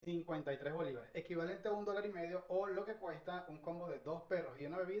53 bolívares, equivalente a $1,50 o lo que cuesta un combo de 2 perros y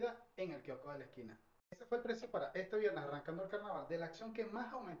una bebida en el kiosco de la esquina. Ese fue el precio para este viernes arrancando el carnaval de la acción que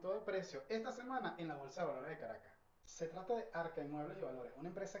más aumentó de precio esta semana en la Bolsa de Valores de Caracas. Se trata de Arca Inmuebles y Valores, una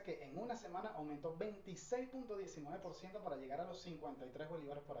empresa que en una semana aumentó 26.19% para llegar a los 53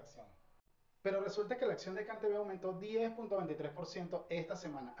 bolívares por acción. Pero resulta que la acción de CanTV aumentó 10.23% esta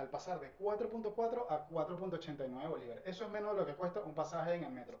semana, al pasar de 4.4 a 4.89 bolívares. Eso es menos de lo que cuesta un pasaje en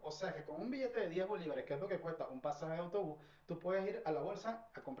el metro. O sea que con un billete de 10 bolívares, que es lo que cuesta un pasaje de autobús, tú puedes ir a la bolsa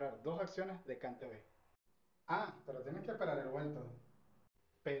a comprar 2 acciones de CanTV. Ah, pero tienes que esperar el vuelto.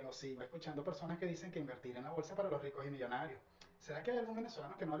 Pero sigo escuchando personas que dicen que invertir en la bolsa para los ricos y millonarios. ¿Será que hay algún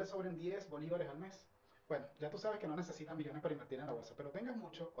venezolano que no le sobren 10 bolívares al mes? Bueno, ya tú sabes que no necesitas millones para invertir en la bolsa, pero tengas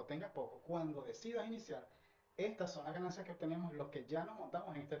mucho o tengas poco, cuando decidas iniciar, estas son las ganancias que obtenemos los que ya nos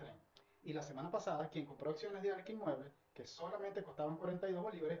montamos en este tren. Y la semana pasada, quien compró acciones de Arca Inmueble, que solamente costaban 42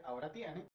 bolívares, ahora tiene